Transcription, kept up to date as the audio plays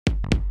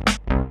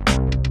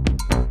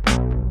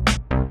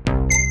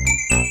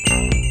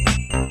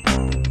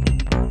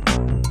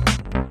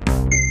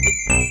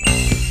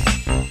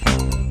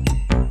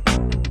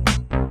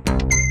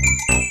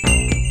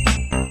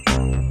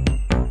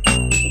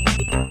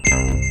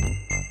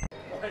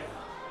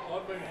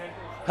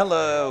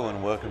Hello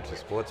and welcome to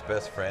Sports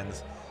Best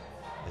Friends.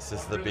 This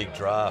is the big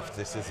draft.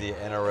 This is the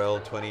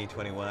NRL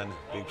 2021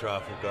 big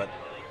draft. We've got...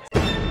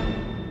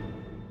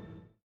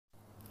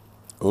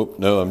 Oh,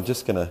 no, I'm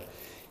just going to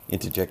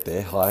interject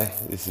there. Hi,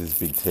 this is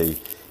Big T,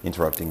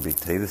 interrupting Big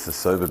T. This is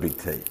sober Big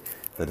T,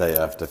 the day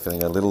after,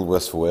 feeling a little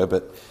worse for wear,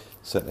 but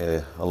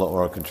certainly a lot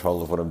more in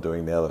control of what I'm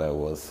doing now than I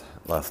was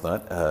last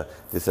night.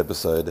 This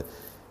episode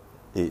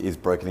is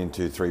broken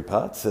into three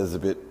parts. There's a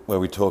bit where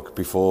we talk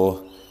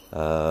before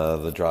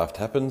the draft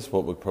happens,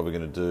 what we're probably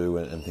going to do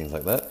and things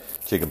like that.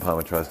 Chicken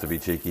Palmer tries to be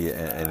cheeky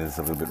and is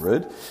a little bit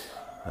rude.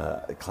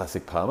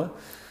 Classic Palmer.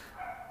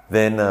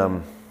 Then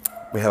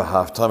we have a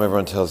half time.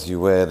 Everyone tells you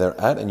where they're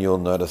at, and you'll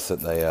notice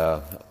that they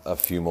are a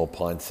few more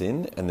pints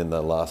in. And then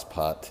the last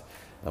part,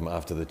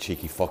 after the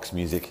cheeky Fox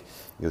music,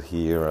 you'll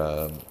hear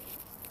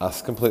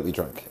us completely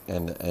drunk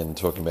and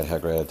talking about how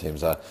great our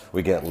teams are.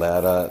 We get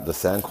louder, the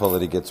sound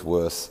quality gets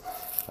worse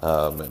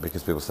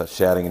because people start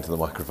shouting into the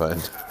microphone.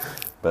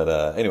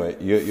 But anyway,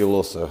 you'll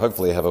also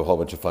hopefully have a whole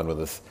bunch of fun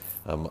with us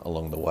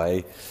along the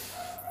way.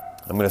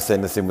 I'm going to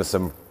send us in with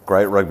some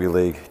great rugby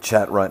league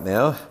chat right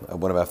now,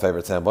 one of our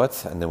favourite sound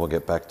bites, and then we'll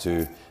get back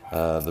to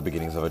the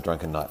beginnings of a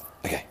drunken night.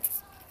 Okay,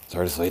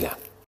 sorry to slow you down.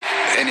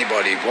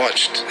 Anybody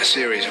watched a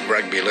series of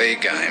rugby league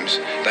games,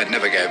 they'd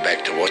never go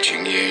back to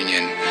watching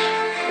Union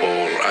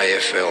or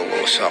AFL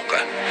or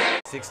soccer.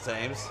 6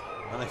 teams,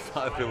 only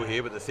 5 people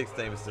here, but the 6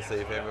 teams to see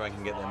if everyone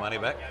can get their money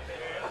back.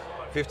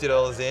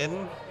 $50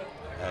 in.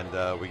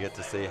 And we get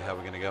to see how we're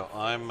going to go.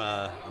 I'm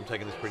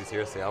taking this pretty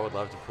seriously. I would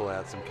love to pull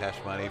out some cash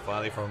money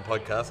finally from a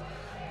podcast.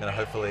 Going to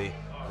hopefully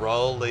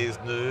roll these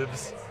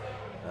noobs.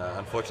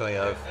 Unfortunately,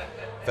 I've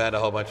found a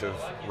whole bunch of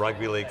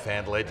rugby league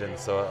fan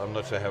legends, so I'm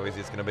not sure how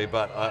easy it's going to be.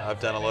 But I've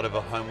done a lot of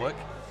homework.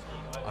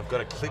 I've got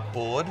a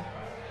clipboard.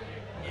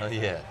 Oh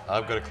yeah,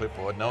 I've got a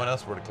clipboard. No one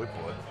else brought a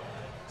clipboard.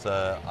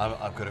 So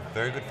I've got a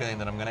very good feeling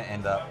that I'm going to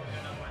end up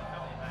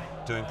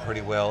doing pretty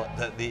well.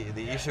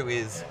 The issue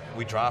is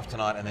we draft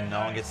tonight and then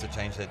no one gets to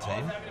change their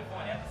team.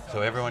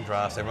 So everyone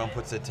drafts, everyone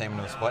puts their team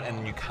into a spot, and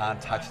then you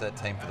can't touch that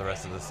team for the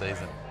rest of the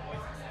season.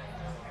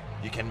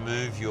 You can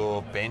move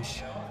your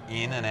bench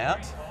in and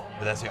out,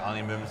 but that's the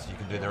only movements you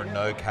can do. There are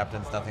no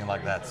captains, nothing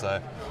like that. So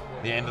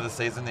the end of the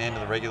season, the end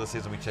of the regular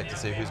season, we check to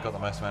see who's got the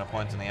most amount of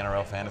points in the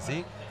NRL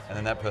fantasy, and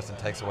then that person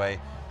takes away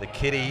the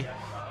kitty,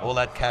 all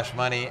that cash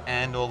money,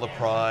 and all the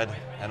pride,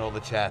 and all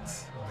the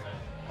chats.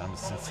 I'm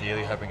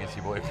sincerely hoping it's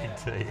your boy Big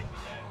T.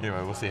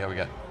 Anyway, we'll see how we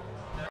go.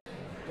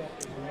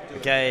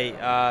 Okay,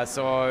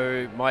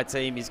 so my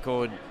team is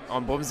called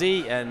I'm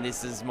Boomsy, and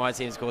my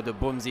team is called the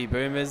Boomsy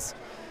Boomers.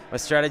 My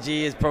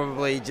strategy is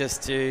probably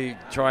just to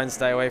try and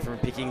stay away from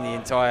picking the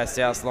entire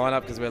South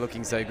lineup because we're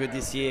looking so good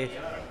this year.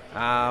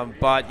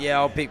 But yeah,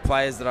 I'll pick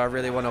players that I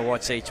really want to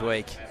watch each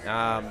week.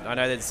 I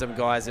know there's some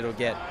guys that'll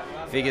get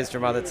figures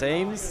from other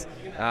teams,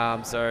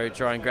 so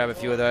try and grab a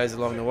few of those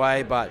along the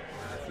way. But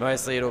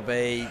mostly it'll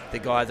be the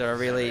guys that I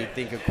really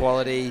think are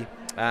quality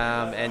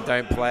and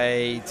don't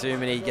play too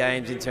many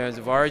games in terms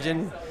of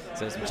origin.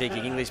 So some cheeky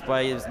English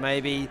players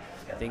maybe,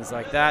 things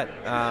like that.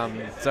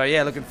 So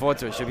yeah, looking forward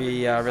to it. Should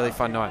be a really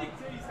fun night.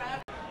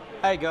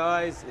 Hey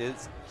guys,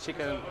 it's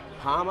Chicken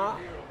Palmer,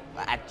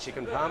 at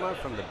Chicken Palmer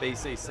from the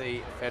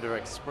BCC Federer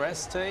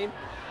Express team.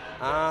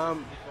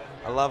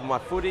 I love my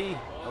footy,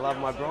 I love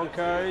my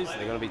Broncos,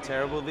 they're going to be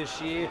terrible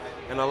this year,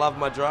 and I love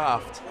my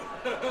draft.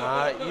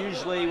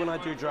 Usually when I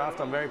do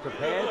draft, I'm very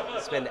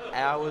prepared, spend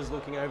hours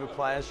looking over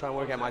players, trying to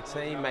work out my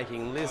team,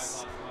 making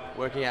lists,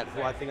 working out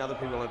who I think other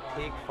people want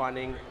to pick,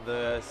 finding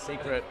the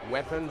secret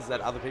weapons that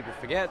other people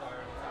forget.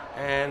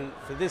 And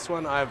for this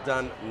one, I've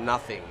done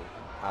nothing.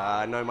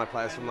 I know my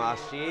players from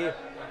last year.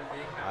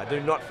 I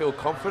do not feel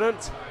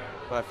confident,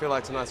 but I feel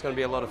like tonight's going to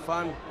be a lot of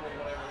fun.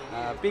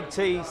 Big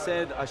T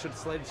said I should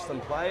sledge some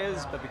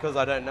players, but because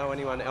I don't know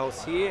anyone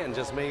else here and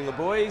just meeting the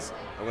boys,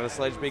 I'm going to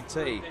sledge Big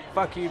T.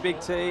 Fuck you, Big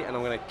T, and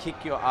I'm going to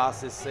kick your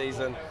ass this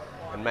season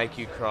and make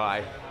you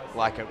cry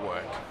like at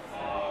work.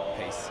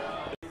 Peace.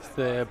 It's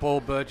the Ball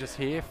Burgess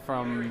here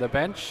from the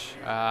bench,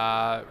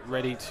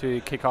 ready to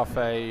kick off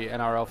a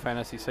NRL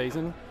fantasy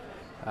season.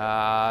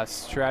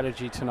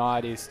 Strategy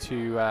tonight is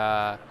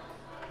to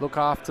look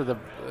after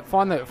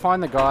find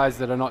the guys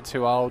that are not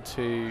too old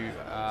to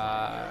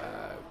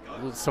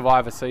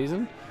survive a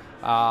season,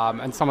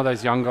 and some of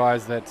those young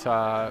guys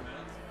that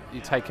you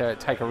take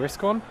a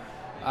risk on.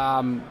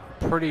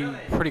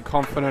 Pretty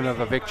confident of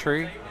a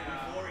victory.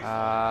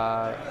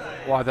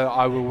 Whether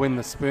I will win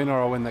the spoon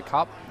or I'll win the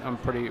cup, I'm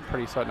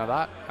pretty certain of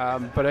that.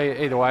 But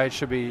either way, it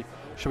should be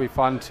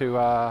fun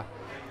to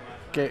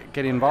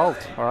get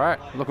involved. All right,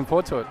 looking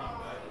forward to it.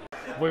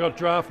 We got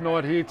draft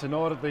night here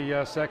tonight at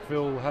the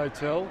Sackville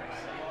Hotel.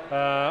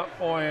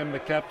 I am the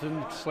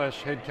captain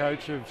 / head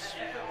coach of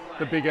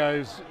the Big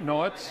O's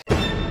Knights.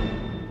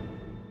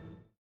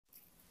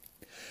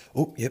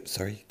 Oh, yep,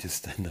 sorry,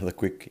 just another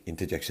quick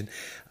interjection.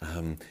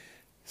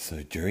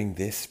 So during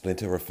this,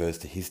 Splinter refers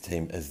to his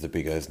team as the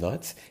Big O's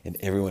Knights, and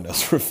everyone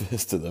else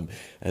refers to them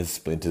as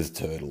Splinter's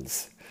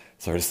Turtles.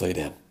 Sorry to slow you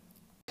down.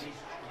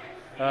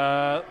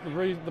 The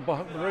reason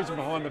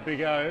behind the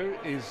Big O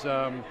is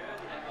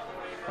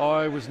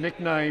I was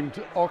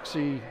nicknamed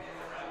Oxy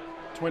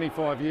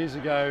 25 years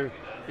ago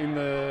in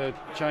the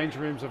change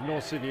rooms of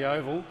North Sydney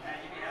Oval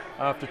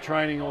after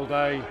training all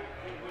day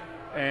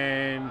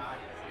and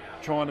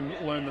trying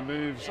to learn the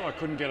moves. I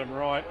couldn't get them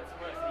right,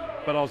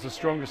 but I was the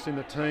strongest in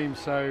the team.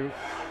 So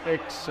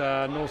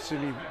ex-North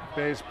Sydney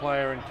Bears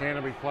player and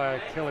Canterbury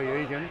player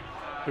Kelly Egan,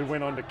 who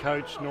went on to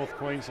coach North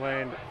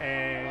Queensland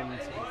and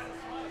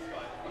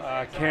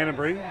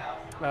Canterbury,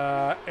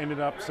 ended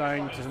up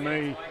saying to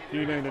me,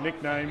 "You need a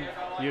nickname,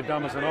 you're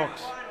dumb as an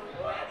ox."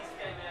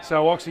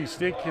 So Oxy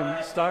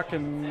stuck,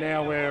 and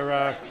now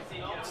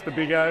it's the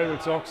Big O,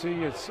 it's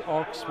Oxy, it's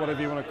Ox,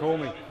 whatever you want to call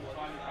me.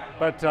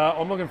 But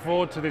I'm looking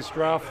forward to this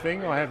draft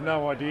thing. I have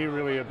no idea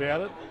really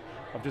about it.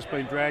 I've just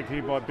been dragged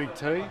here by Big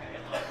T,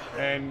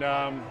 and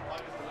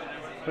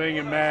being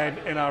a mad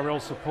NRL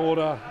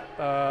supporter,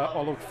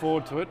 I look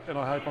forward to it, and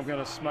I hope I'm going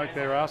to smoke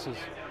their asses.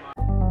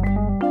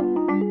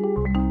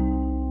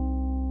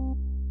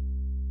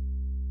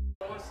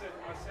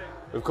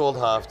 We've called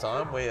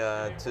halftime. We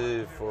are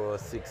 2, 4,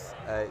 6,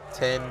 8,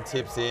 10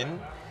 tips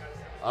in.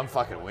 I'm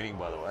fucking winning,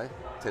 by the way.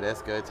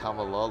 Tedesco,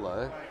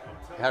 Tamalolo,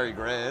 Harry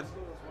Grant,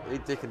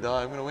 eat, dick and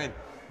die. I'm going to win.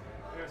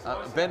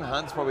 Ben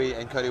Hunt's probably,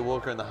 and Cody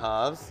Walker in the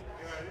halves.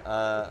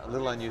 A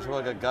little unusual.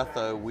 I got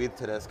Gutho with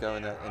Tedesco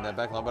in that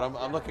back line, but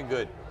I'm looking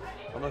good.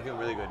 I'm looking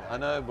really good. I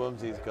know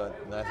Boomsy's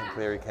got Nathan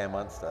Cleary, Cam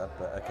Munster,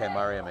 Cam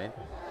Murray, I mean.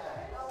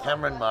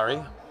 Cameron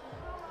Murray.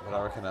 But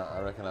I reckon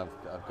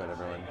I've got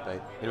everyone beat.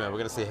 Anyway, we're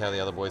going to see how the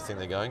other boys think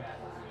they're going.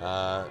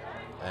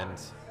 And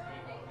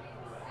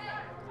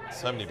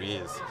so many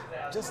beers.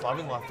 Just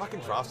loving my fucking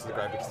drafts to the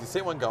great because you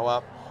see one go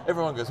up,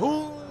 everyone goes,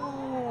 ooh,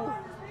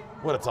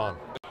 what a time.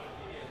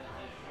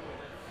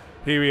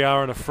 Here we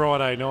are on a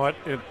Friday night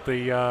at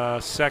the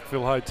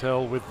Sackville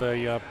Hotel with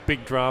the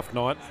big draft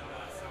night.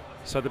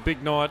 So the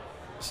big night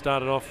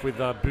started off with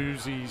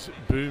Boozy's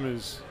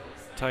Boomers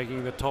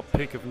taking the top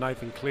pick of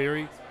Nathan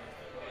Cleary.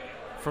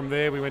 From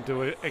there we went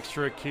to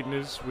extra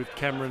echidnas with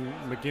Cameron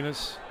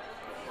McGuinness,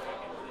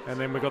 and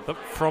then we got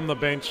from the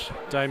bench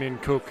Damien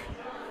Cook.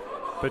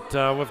 But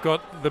we've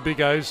got the Big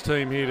O's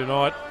team here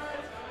tonight,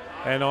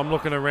 and I'm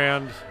looking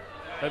around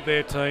at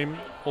their team.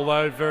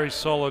 Although very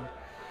solid,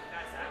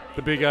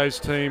 the Big O's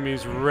team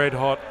is red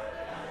hot.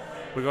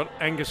 We've got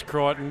Angus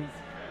Crichton,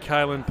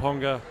 Kalen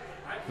Ponga,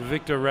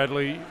 Victor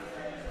Radley,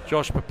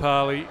 Josh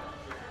Papali,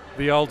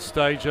 the old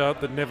stager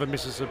that never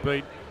misses a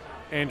beat,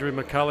 Andrew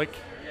McCulloch,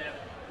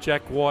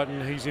 Jack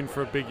Whiten, he's in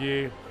for a big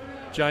year.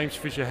 James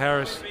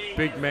Fisher-Harris,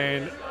 big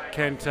man,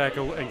 can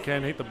tackle and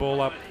can hit the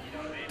ball up.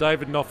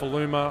 David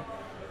Nofaluma,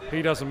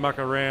 he doesn't muck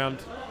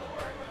around.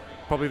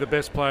 Probably the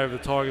best player of the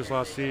Tigers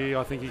last year.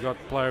 I think he got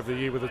player of the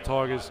year with the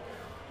Tigers.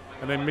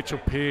 And then Mitchell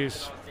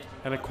Pearce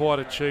and a quiet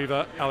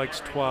achiever,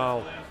 Alex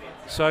Twal.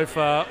 So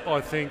far, I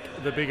think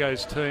the Big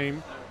O's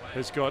team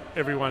has got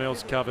everyone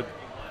else covered.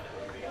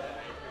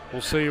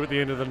 We'll see you at the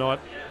end of the night.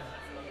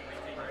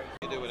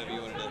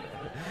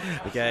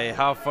 Okay,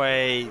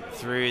 halfway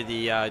through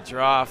the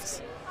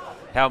draft,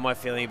 how am I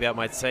feeling about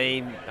my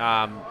team?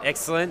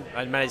 Excellent.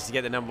 I managed to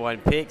get the number 1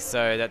 pick,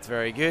 so that's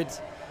very good.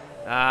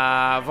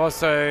 I've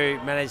also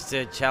managed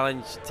to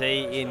challenge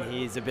T in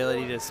his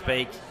ability to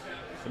speak,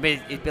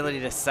 his ability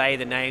to say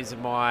the names of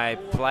my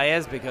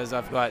players, because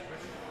I've got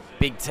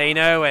Big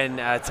Tino and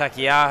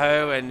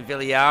Takiaho and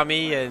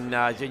Viliami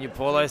and Junior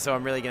Paulo, so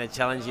I'm really going to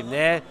challenge him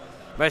there.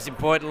 Most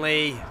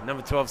importantly,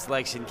 number 12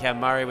 selection, Cam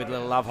Murray with a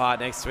little love heart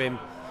next to him.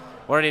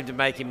 Wanted him to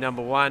make him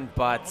number 1,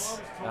 but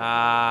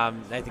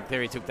Nathan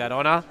Cleary took that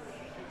honour.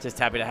 Just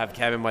happy to have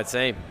Cam in my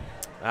team.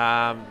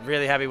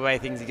 Really happy the way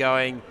things are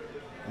going.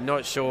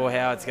 Not sure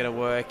how it's going to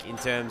work in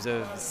terms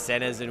of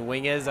centres and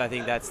wingers. I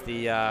think that's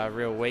the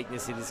real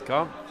weakness in this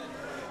comp.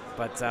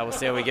 But we'll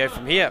see how we go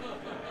from here.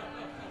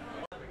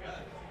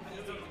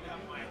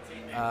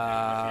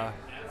 All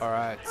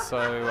right,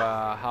 so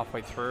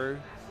halfway through,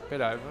 a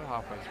bit over,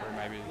 halfway through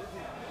maybe.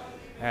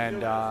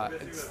 And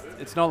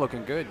it's not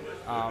looking good.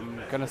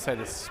 I'm going to say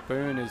the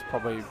spoon is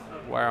probably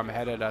where I'm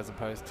headed as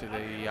opposed to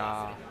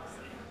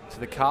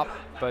the cup.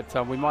 But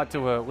we might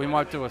do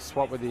a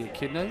swap with the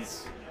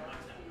echidnas.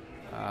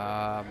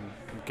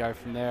 Go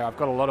from there. I've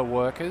got a lot of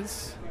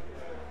workers,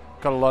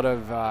 got a lot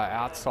of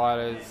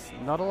outsiders,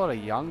 not a lot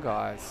of young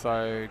guys.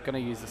 So going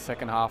to use the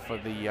second half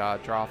of the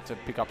draft to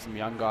pick up some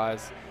young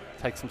guys,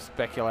 take some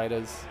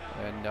speculators,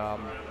 and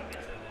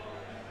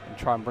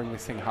try and bring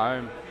this thing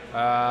home.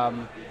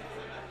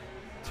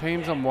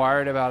 Teams I'm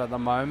worried about at the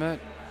moment,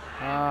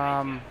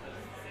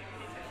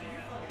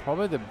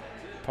 probably the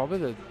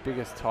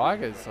biggest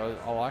Tigers.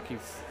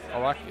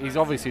 He's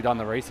obviously done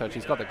the research.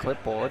 He's got the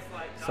clipboard,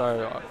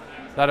 so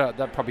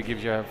that probably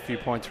gives you a few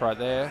points right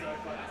there.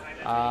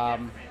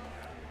 And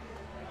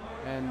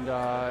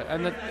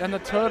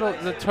the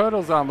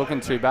Turtles aren't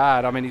looking too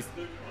bad. I mean,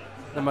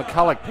 the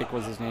McCulloch pick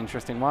was an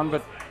interesting one,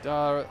 but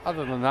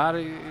other than that,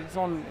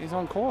 he's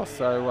on course.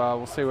 So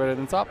we'll see where it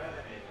ends up.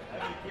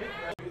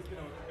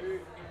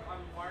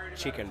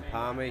 Chicken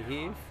Palmer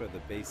here for the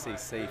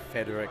BCC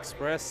Federer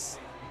Express.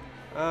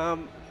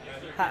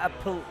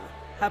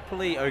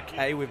 happily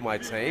okay with my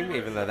team,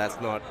 even though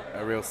that's not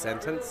a real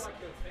sentence.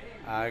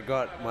 I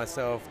got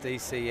myself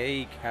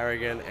DCE,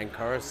 Carrigan and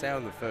Coruscant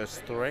in the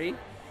first 3.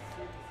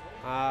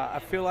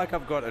 I feel like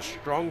I've got a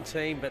strong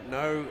team, but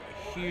no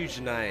huge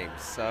names.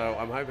 So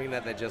I'm hoping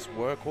that they're just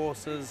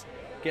workhorses,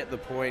 get the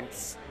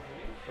points.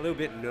 A little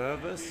bit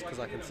nervous because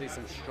I can see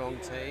some strong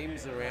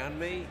teams around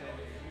me,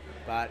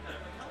 but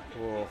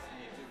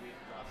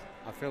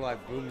I feel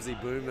like Boomsy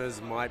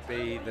Boomers might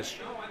be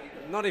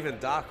not even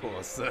dark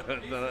horse,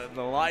 the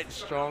light,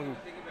 strong,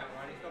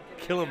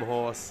 kill 'em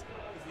horse.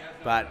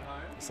 But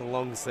it's a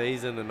long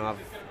season, and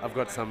I've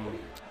got some.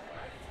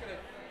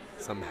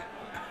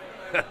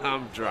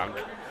 I'm drunk.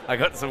 I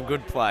got some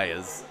good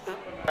players.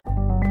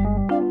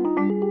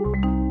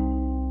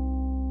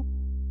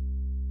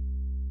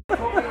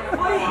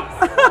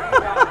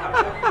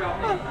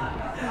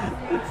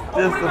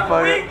 Just the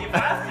fucking.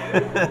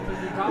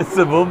 It's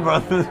the Boom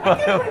Brothers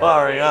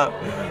firing up.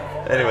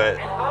 Anyway,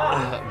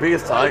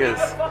 biggest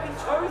Tigers.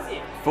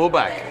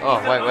 Fullback.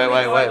 Oh,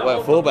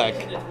 wait. Fullback.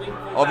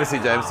 Obviously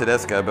James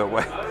Tedesco, but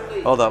wait.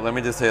 Hold up, let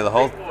me just hear the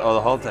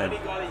whole team.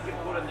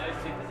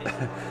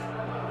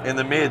 In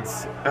the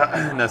mids,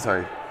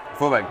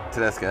 fullback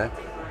Tedesco.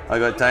 I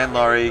got Dane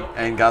Laurie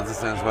and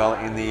Gutherston as well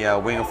in the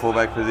winger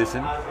fullback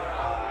position.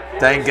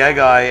 Dane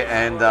Gagai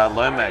and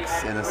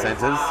Lomax in the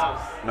centres.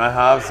 My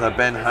halves are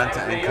Ben Hunter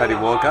and Cody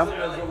Walker.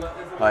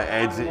 My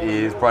edge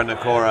is Bryden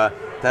Okora,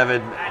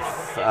 David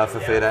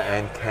Fafita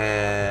and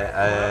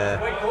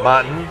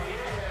Martin.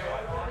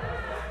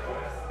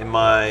 In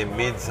my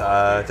mids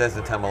are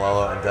Jason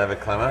Tamalolo and David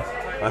Clemmer.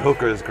 My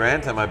hooker is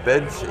Grant, and my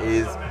bench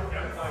is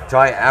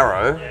Jai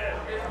Arrow,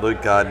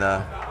 Luke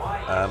Gardner,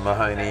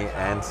 Mahoney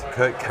and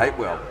Kurt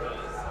Capewell.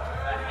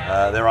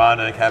 There are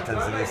no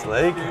captains in this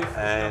league,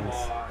 and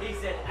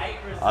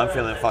I'm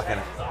feeling fucking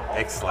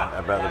excellent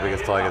about the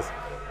biggest Tigers.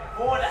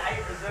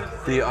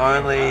 The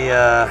only,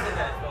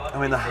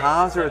 the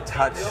halves are a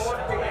touch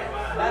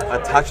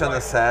on the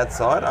sad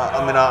side.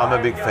 I'm a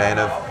big fan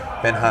of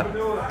Ben Hunt,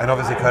 and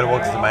obviously Cody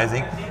Walker's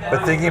amazing.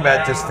 But thinking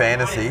about just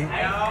fantasy,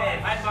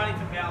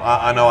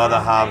 I know other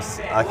halves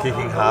are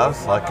kicking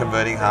halves, like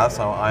converting halves,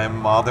 so I am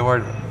mildly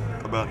worried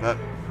about that.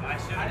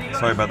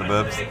 Sorry about the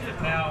burps.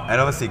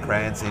 And obviously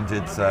Grant's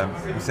injured, so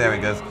we'll see how he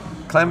goes.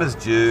 Clemmer's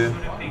due.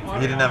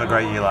 He didn't have a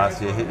great year last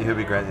year. He'll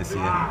be great this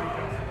year.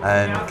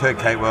 And Kurt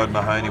Capewell,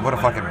 Mahoney, what a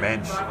fucking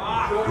bench.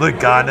 Luke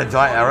Gardner,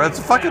 Jai Arrow, it's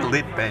a fucking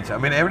lit bench. I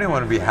mean,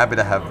 everyone would be happy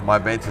to have my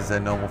bench as their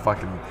normal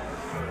fucking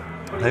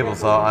people,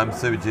 so I'm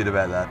super dude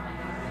about that.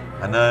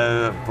 I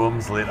know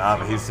Boom's lit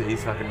up. He's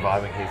fucking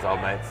vibing his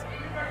old mates.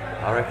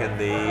 I reckon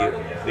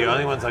the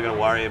only ones I'm going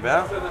to worry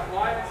about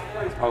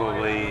is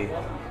probably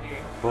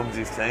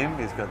Boomsy's team.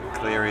 He's got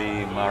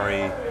Cleary,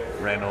 Murray,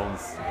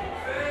 Reynolds,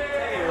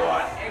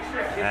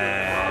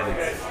 and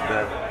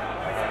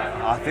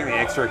I think the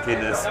extra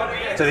kidness.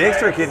 So the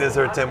extra kidness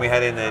are a team we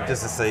had in there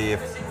just to see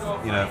if,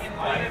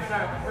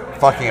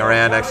 fucking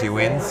around actually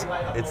wins.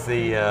 It's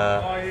the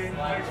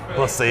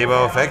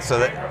placebo effect. So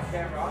that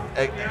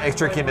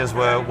extra kidness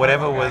were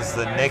whatever was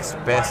the next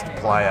best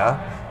player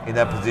in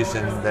that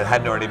position that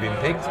hadn't already been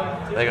picked.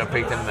 They got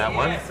picked in that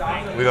one.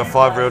 We got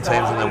 5 real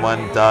teams and then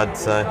 1 dud.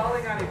 So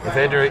if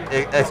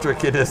extra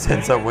kidness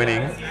ends up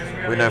winning,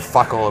 we know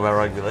fuck all about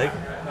rugby league.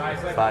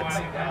 But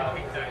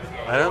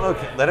they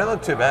don't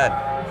look too bad.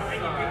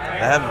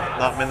 They have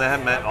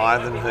Matt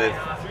Ivanhoe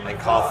and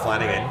Kyle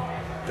Flanagan,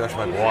 Josh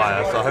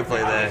Maguire. So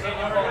hopefully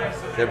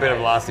they're a bit of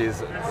last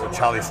year's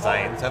Charlie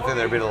Staines. Hopefully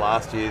they're a bit of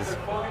last year's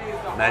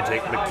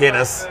Magic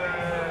McInnes.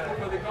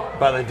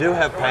 But they do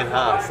have Payne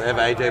Haas. They have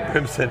AJ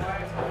Brimson,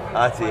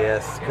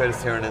 RTS,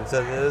 Curtis Tiernan.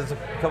 So there's a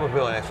couple of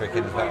people in extra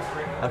kids. But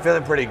I'm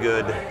feeling pretty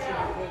good.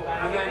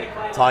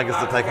 Tigers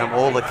to take home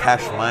all the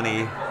cash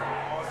money.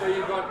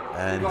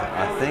 And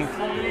I think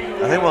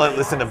we'll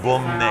listen to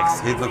Boom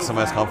next. He looks the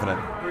most confident.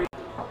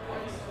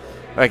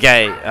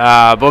 Okay,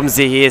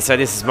 Boomsy here. So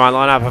this is my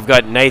lineup. I've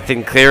got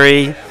Nathan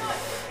Cleary,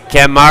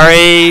 Cam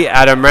Murray,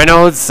 Adam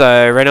Reynolds.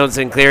 So Reynolds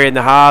and Cleary in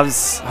the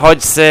halves.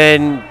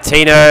 Hodgson,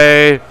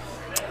 Tino.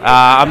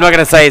 I'm not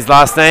going to say his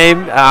last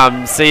name.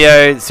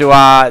 Sio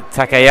Sua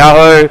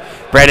Takayaho,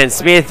 Brandon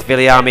Smith,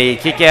 Viliami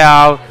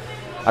Kikau.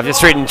 I've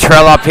just written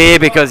Trell up here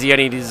because he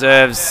only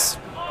deserves.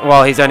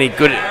 Well, he's only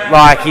good.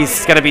 Like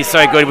he's going to be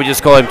so good, we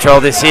just call him Trell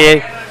this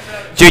year.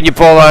 Junior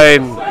Paulo,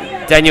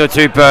 Daniel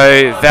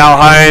Tupou, Val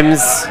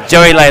Holmes,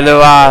 Joey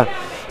Leilua,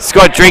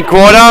 Scott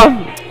Drinkwater,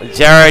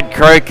 Jared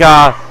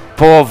Croker,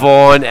 Paul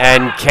Vaughan,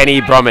 and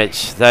Kenny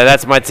Bromwich. So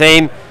that's my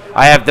team.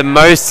 I have the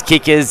most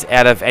kickers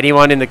out of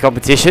anyone in the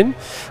competition.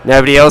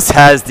 Nobody else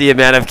has the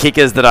amount of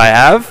kickers that I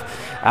have.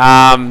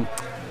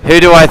 Who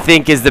do I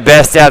think is the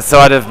best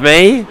outside of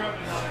me?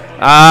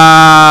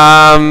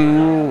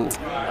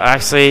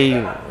 Actually,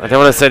 I don't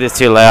want to say this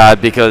too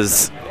loud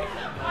because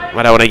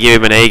I don't want to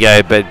give him an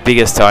ego, but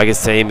biggest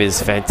Tigers team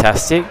is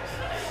fantastic.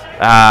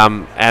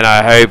 And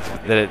I hope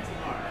that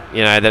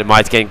that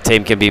my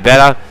team can be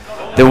better.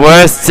 The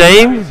worst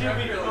team?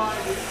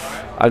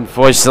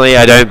 Unfortunately,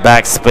 I don't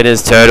back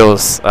Splinters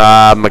Turtles.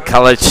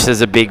 McCulloch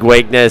is a big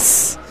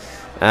weakness.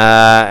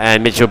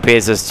 and Mitchell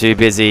Pearce is too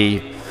busy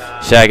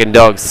shagging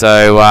dogs.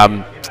 So,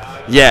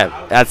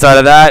 yeah, outside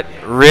of that,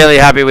 really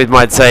happy with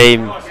my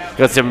team.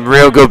 Got some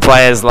real good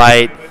players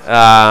late.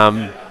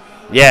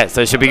 Yeah,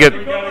 so it should be good.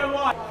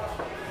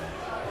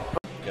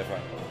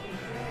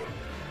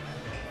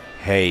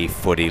 Hey,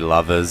 footy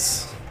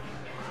lovers.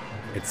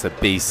 It's the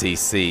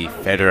BCC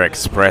Federer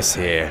Express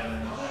here.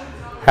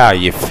 How are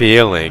you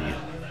feeling?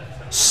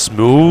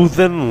 Smooth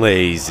and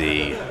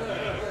lazy.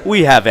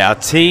 We have our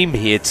team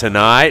here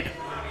tonight.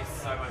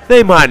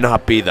 They might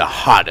not be the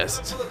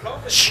hottest,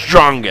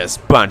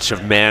 strongest bunch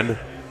of men,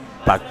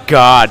 but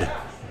God,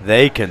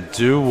 they can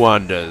do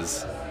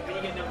wonders.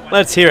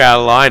 Let's hear our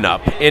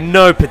lineup in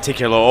no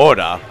particular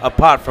order,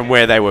 apart from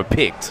where they were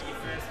picked.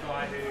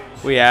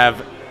 We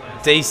have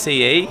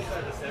DCE,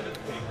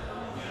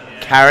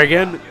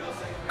 Carrigan,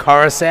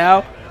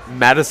 Coruscant,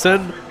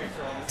 Madison,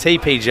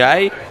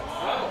 TPJ,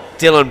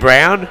 Dylan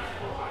Brown,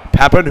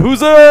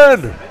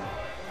 Pappenhuisen,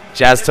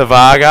 Jazz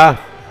Tavaga,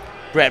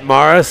 Brett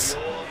Morris,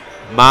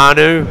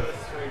 Manu,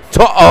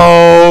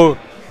 To'o,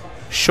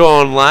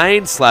 Sean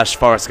Lane /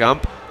 Forrest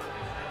Gump,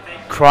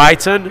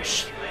 Crichton,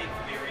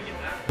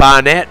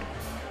 Barnett,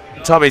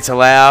 Tommy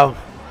Talau,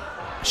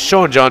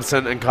 Sean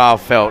Johnson, and Kyle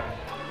Felt.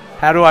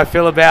 How do I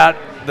feel about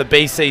the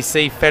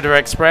BCC Federer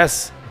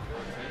Express?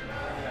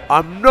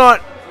 I'm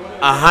not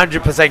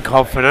 100%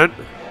 confident,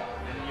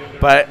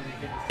 but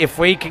if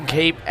we can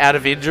keep out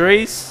of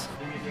injuries,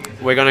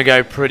 we're going to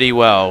go pretty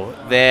well.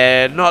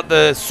 They're not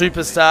the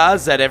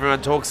superstars that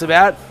everyone talks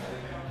about,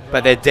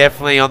 but they're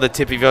definitely on the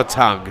tip of your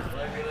tongue.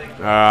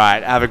 All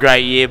right, have a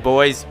great year,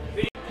 boys.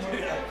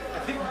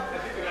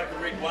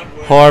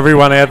 Hi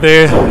everyone out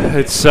there,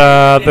 it's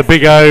the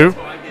Big O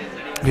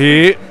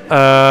here.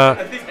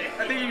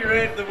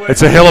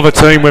 It's a hell of a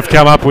team we've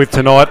come up with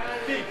tonight.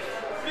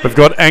 We've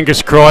got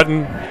Angus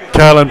Crichton,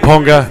 Kalen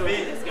Ponga,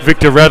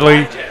 Victor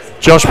Radley,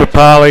 Josh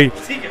Papali,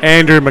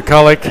 Andrew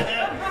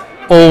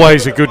McCulloch,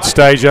 always a good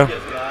stager,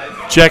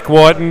 Jack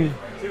Whiten,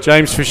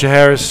 James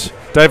Fisher-Harris,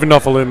 David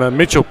Nofaluma,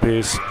 Mitchell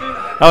Pearce,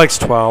 Alex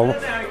Twal,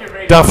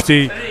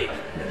 Dufty,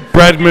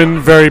 Bradman,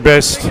 very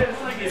best,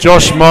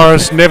 Josh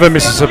Morris, never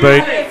misses a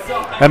beat.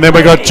 And then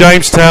we got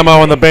James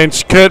Talmo on the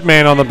bench, Kurt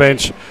Mann on the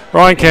bench,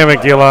 Ryan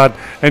Cameron-Gillard,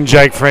 and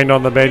Jake Friend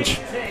on the bench.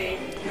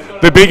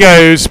 The Big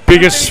O's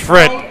biggest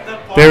threat,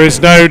 there is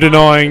no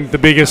denying the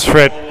biggest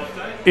threat,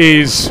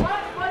 is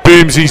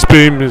Boomsy's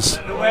Boomers.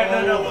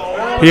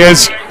 He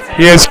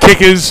has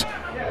kickers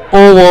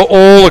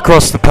all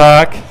across the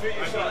park,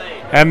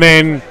 and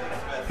then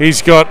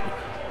he's got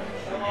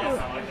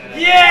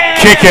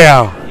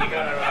Kickow.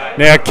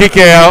 Now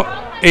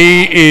Kickow,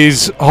 he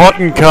is hot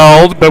and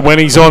cold, but when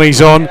he's on,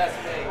 he's on.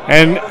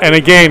 And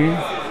again,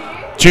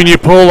 Junior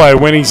Paulo,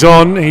 when he's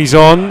on, he's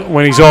on.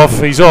 When he's off,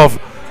 he's off.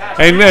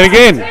 And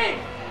again,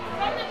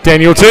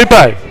 Daniel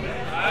Tupe.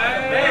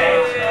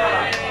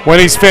 When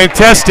he's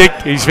fantastic,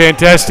 he's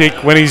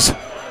fantastic. When he's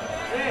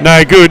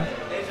no good,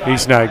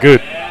 he's no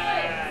good.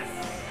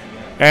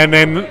 And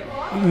then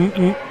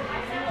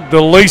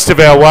the least of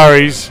our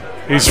worries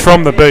is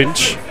from the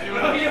bench.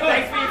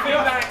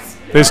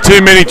 There's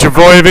too many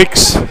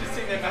Travojevics.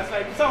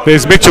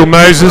 There's Mitchell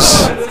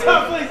Moses.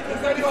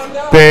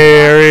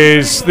 There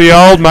is the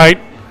old mate,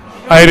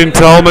 Aidan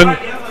Tolman.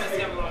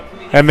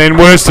 And then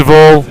worst of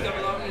all,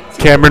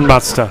 Cameron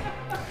Munster.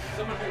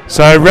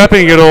 So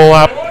wrapping it all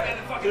up,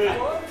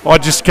 I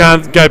just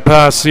can't go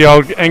past the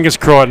old Angus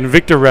Crichton,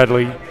 Victor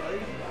Radley,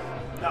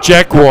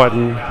 Jack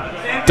Whiten,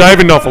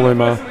 David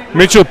Nofaluma,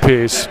 Mitchell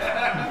Pearce,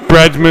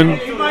 Bradman,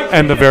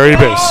 and the very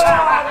best.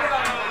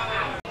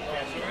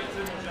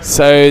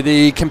 So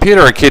the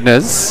computer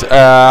echidnas,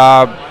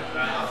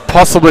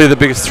 possibly the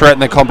biggest threat in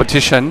the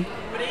competition,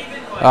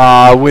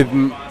 with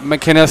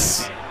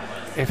McInnes,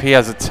 if he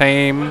has a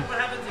team,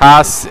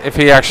 Haas, if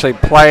he actually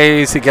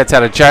plays, he gets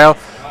out of jail.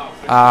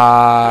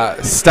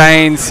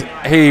 Staines,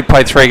 he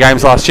played 3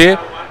 games last year.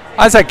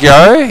 Isaac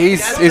Yeo,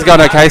 he's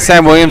gone okay.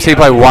 Sam Williams, he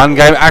played 1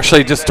 game.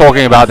 Actually, just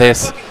talking about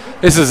this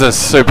is a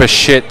super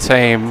shit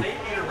team,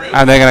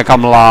 and they're going to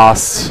come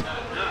last.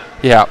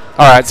 Yeah.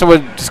 All right, so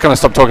we're just going to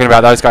stop talking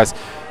about those guys.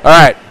 All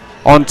right,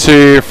 on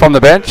to from the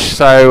bench.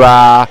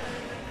 So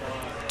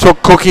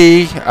took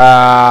Cookie,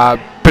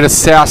 bit of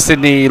South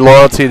Sydney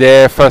loyalty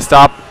there first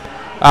up.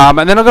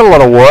 And then I've got a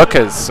lot of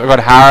workers. I've got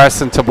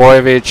Harris and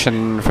Tabojevic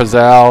and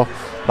Frizzell,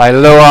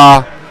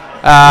 Leilua.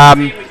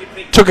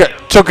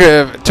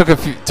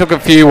 Took a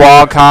few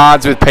wild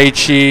cards with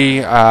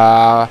Peachy,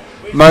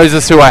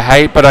 Moses, who I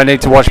hate, but I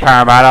need to watch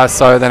Parramatta,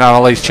 so then I'm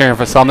at least cheering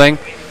for something.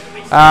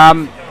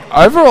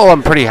 Overall,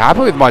 I'm pretty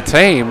happy with my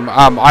team.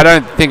 I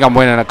don't think I'm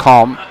winning a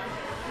comp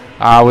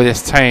with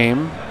this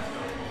team.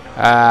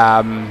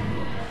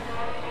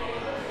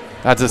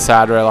 That's a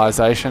sad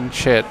realization.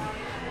 Shit.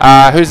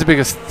 Who's the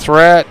biggest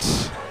threat?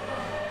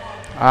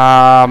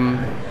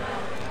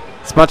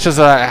 As much as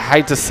I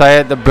hate to say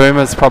it, the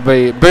Boomers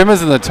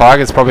and the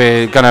Tigers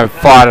probably going to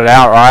fight it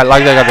out, right?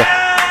 Like they got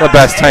the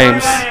best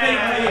teams.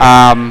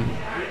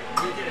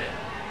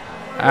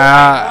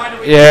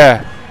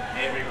 Yeah.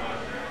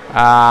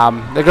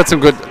 They got some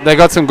good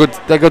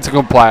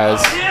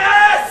players.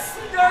 Yes!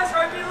 Guys,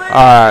 rugby league!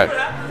 All right,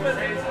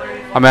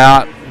 I'm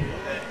out.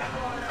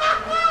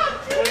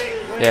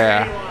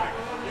 Yeah.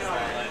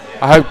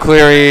 I hope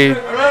Cleary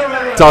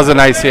does an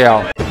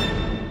ACL.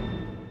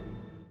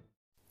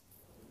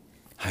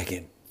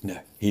 Again, no,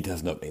 he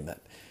does not mean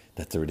that.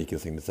 That's a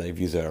ridiculous thing to say.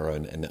 Views are our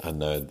own, and I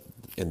know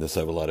in the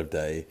sober light of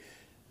day,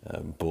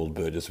 Bald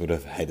Burgess would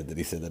have hated that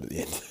he said that at the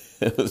end.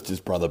 It was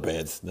just brother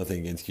bands, nothing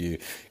against you,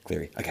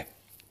 Cleary. Okay,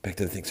 back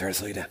to the thing. Sorry to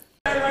slow you down.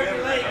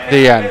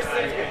 The end.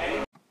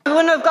 We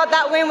wouldn't have got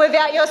that win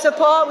without your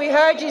support. We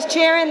heard you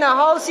cheering the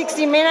whole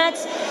 60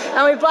 minutes,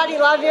 and we bloody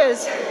love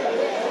yous.